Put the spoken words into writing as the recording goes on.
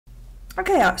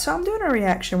Okay, so I'm doing a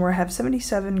reaction where I have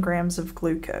 77 grams of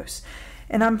glucose,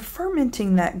 and I'm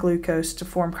fermenting that glucose to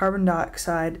form carbon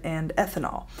dioxide and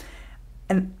ethanol.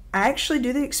 And I actually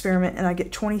do the experiment and I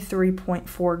get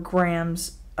 23.4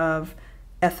 grams of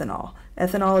ethanol.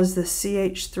 Ethanol is the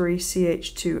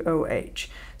CH3CH2OH.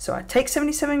 So I take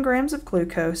 77 grams of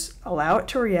glucose, allow it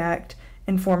to react,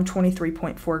 and form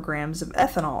 23.4 grams of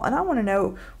ethanol. And I want to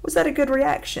know, was that a good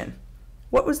reaction?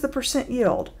 What was the percent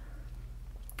yield?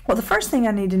 Well, the first thing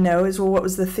I need to know is, well, what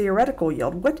was the theoretical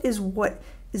yield? What is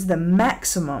the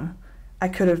maximum I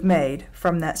could have made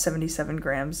from that 77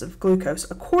 grams of glucose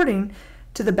according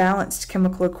to the balanced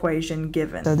chemical equation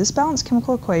given? So this balanced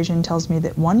chemical equation tells me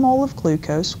that 1 mole of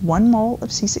glucose, 1 mole of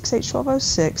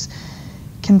C6H12O6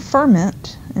 can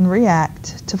ferment and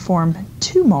react to form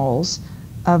 2 moles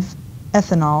of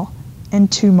ethanol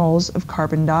and 2 moles of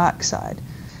carbon dioxide.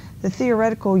 The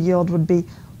theoretical yield would be,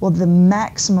 well, the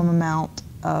maximum amount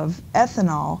of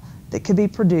ethanol that could be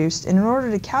produced. And in order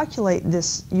to calculate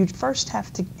this, you'd first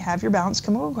have to have your balanced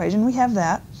chemical equation. We have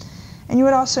that. And you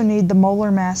would also need the molar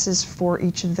masses for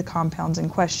each of the compounds in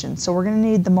question. So we're going to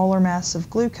need the molar mass of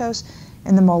glucose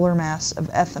and the molar mass of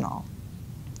ethanol.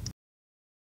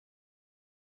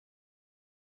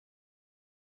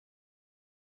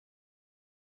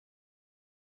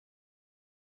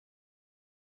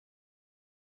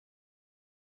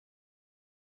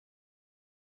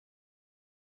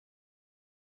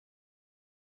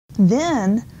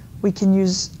 Then we can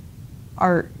use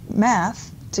our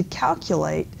math to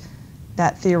calculate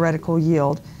that theoretical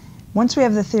yield. Once we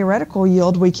have the theoretical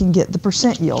yield, we can get the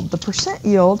percent yield. The percent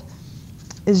yield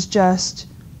is just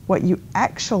what you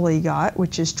actually got,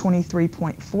 which is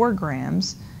 23.4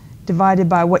 grams, divided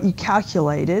by what you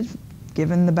calculated,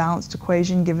 given the balanced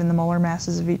equation, given the molar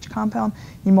masses of each compound.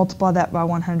 You multiply that by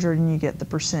 100 and you get the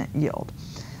percent yield.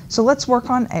 So let's work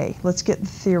on A. Let's get the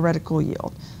theoretical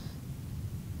yield.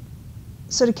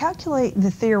 So to calculate the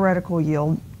theoretical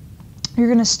yield, you're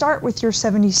going to start with your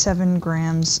 77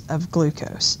 grams of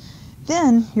glucose.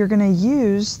 Then you're going to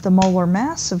use the molar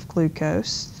mass of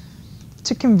glucose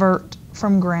to convert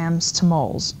from grams to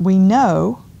moles. We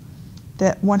know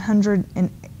that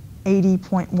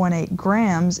 180.18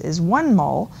 grams is 1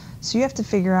 mole, so you have to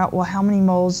figure out, well, how many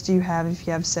moles do you have if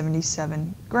you have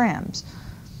 77 grams?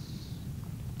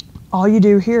 All you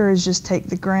do here is just take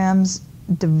the grams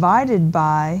divided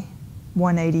by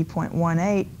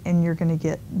 180.18 and you're going to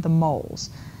get the moles.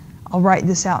 I'll write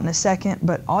this out in a second,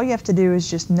 but all you have to do is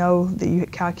just know that you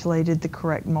calculated the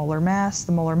correct molar mass.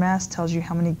 The molar mass tells you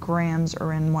how many grams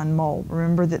are in 1 mole.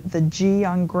 Remember that the G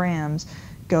on grams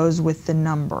goes with the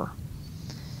number.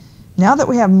 Now that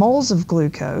we have moles of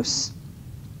glucose,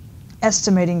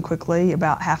 estimating quickly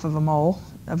about half of a mole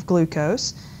of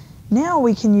glucose, now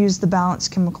we can use the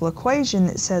balanced chemical equation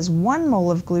that says 1 mole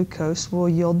of glucose will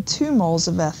yield 2 moles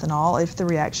of ethanol if the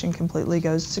reaction completely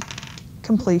goes to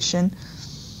completion.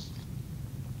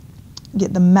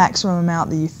 Get the maximum amount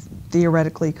that you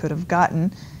theoretically could have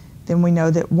gotten. Then we know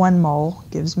that 1 mole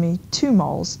gives me 2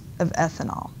 moles of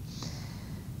ethanol.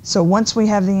 So once we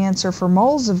have the answer for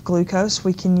moles of glucose,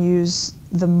 we can use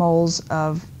the moles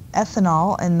of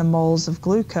ethanol and the moles of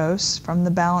glucose from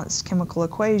the balanced chemical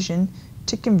equation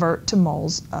to convert to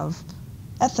moles of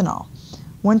ethanol.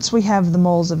 Once we have the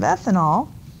moles of ethanol,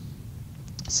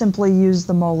 simply use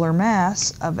the molar mass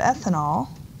of ethanol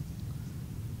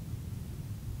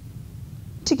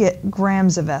to get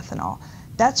grams of ethanol.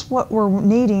 That's what we're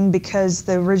needing because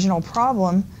the original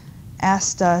problem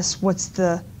asked us what's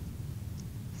the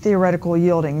theoretical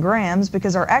yield in grams,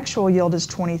 because our actual yield is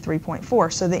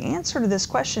 23.4. So the answer to this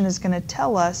question is going to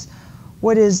tell us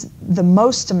what is the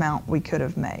most amount we could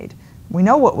have made. We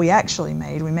know what we actually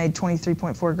made. We made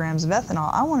 23.4 grams of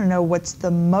ethanol. I want to know what's the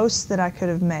most that I could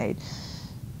have made.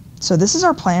 So this is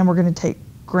our plan. We're going to take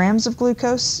grams of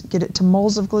glucose, get it to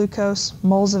moles of glucose,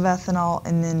 moles of ethanol,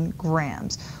 and then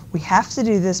grams. We have to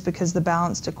do this because the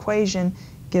balanced equation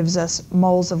gives us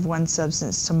moles of one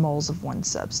substance to moles of one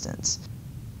substance.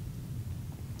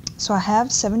 So I have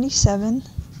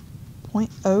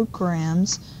 77.0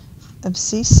 grams of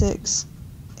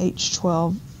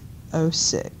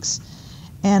C6H12O6.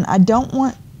 And I don't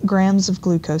want grams of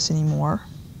glucose anymore,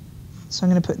 so I'm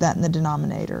going to put that in the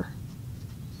denominator.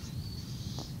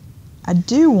 I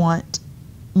do want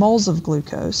moles of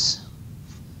glucose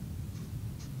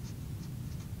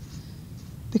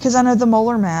because I know the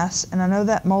molar mass, and I know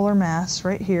that molar mass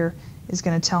right here is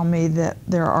going to tell me that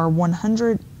there are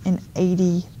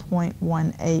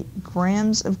 180.18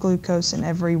 grams of glucose in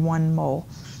every 1 mole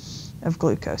of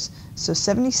glucose. So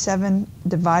 77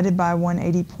 divided by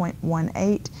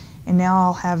 180.18, and now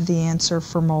I'll have the answer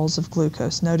for moles of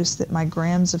glucose. Notice that my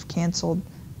grams have canceled,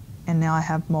 and now I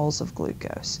have moles of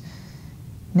glucose.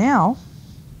 Now,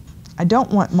 I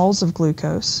don't want moles of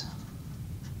glucose,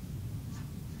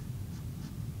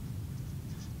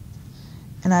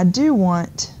 and I do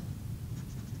want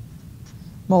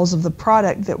moles of the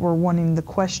product that we're wanting the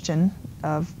question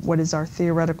of what is our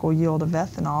theoretical yield of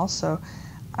ethanol. So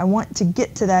I want to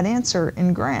get to that answer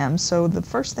in grams. So the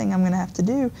first thing I'm going to have to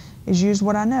do is use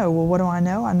what I know. Well, what do I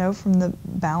know? I know from the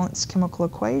balanced chemical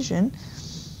equation,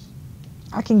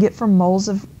 I can get from moles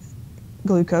of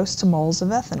glucose to moles of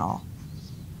ethanol.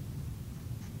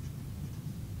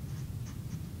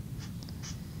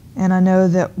 And I know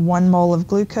that 1 mole of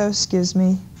glucose gives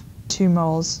me 2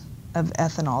 moles of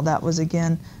ethanol. That was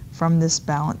again from this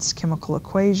balanced chemical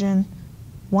equation.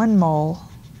 1 mole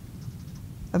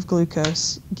of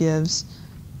glucose gives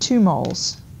 2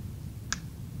 moles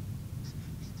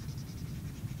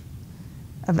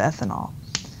of ethanol.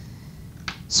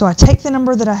 So I take the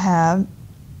number that I have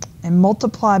and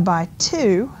multiply by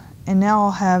 2, and now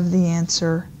I'll have the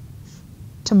answer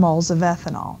to moles of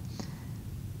ethanol.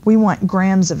 We want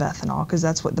grams of ethanol because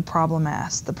that's what the problem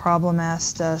asked. The problem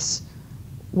asked us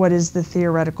what is the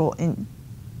theoretical in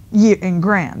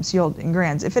grams, yield in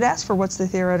grams. If it asked for what's the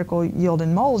theoretical yield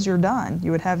in moles, you're done. You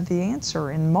would have the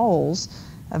answer in moles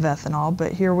of ethanol,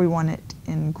 but here we want it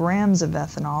in grams of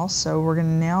ethanol, so we're going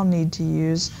to now need to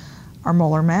use our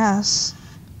molar mass.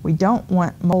 We don't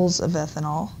want moles of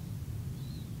ethanol.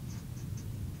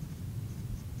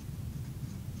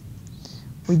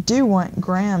 We do want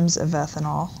grams of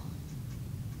ethanol.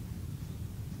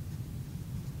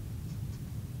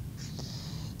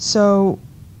 So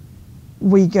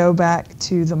we go back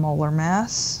to the molar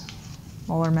mass.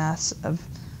 Molar mass of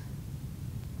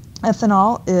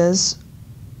ethanol is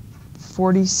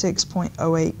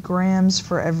 46.08 grams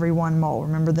for every 1 mole.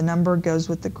 Remember, the number goes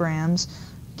with the grams,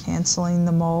 canceling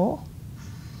the mole.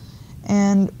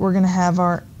 And we're going to have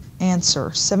our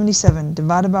answer, 77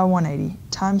 divided by 180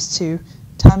 times 2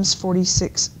 times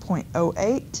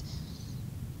 46.08.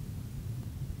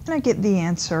 And I get the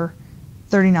answer,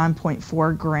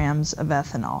 39.4 grams of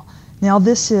ethanol. Now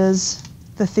this is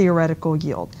the theoretical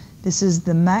yield. This is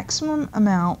the maximum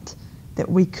amount that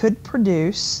we could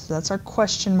produce, that's our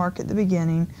question mark at the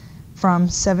beginning, from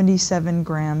 77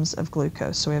 grams of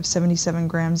glucose. So we have 77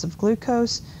 grams of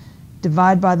glucose,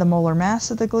 divide by the molar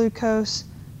mass of the glucose,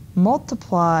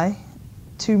 multiply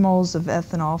 2 moles of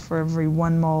ethanol for every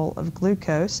 1 mole of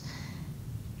glucose,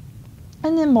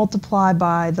 and then multiply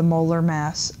by the molar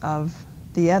mass of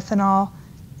the ethanol,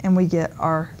 and we get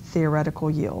our theoretical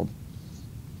yield.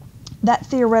 That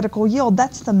theoretical yield,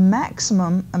 that's the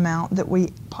maximum amount that we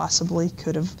possibly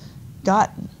could have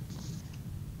gotten.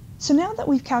 So now that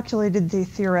we've calculated the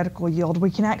theoretical yield,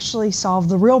 we can actually solve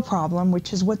the real problem,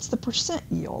 which is what's the percent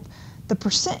yield. The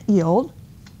percent yield,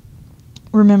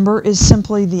 remember, is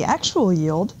simply the actual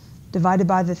yield divided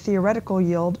by the theoretical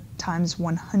yield times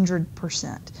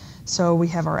 100%. So we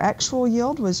have our actual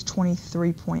yield was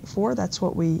 23.4. That's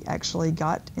what we actually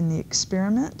got in the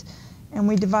experiment. And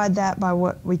we divide that by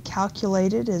what we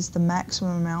calculated as the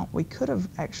maximum amount we could have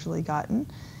actually gotten,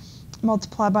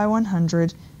 multiply by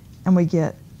 100, and we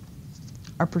get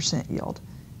our percent yield,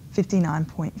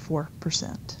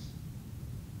 59.4%.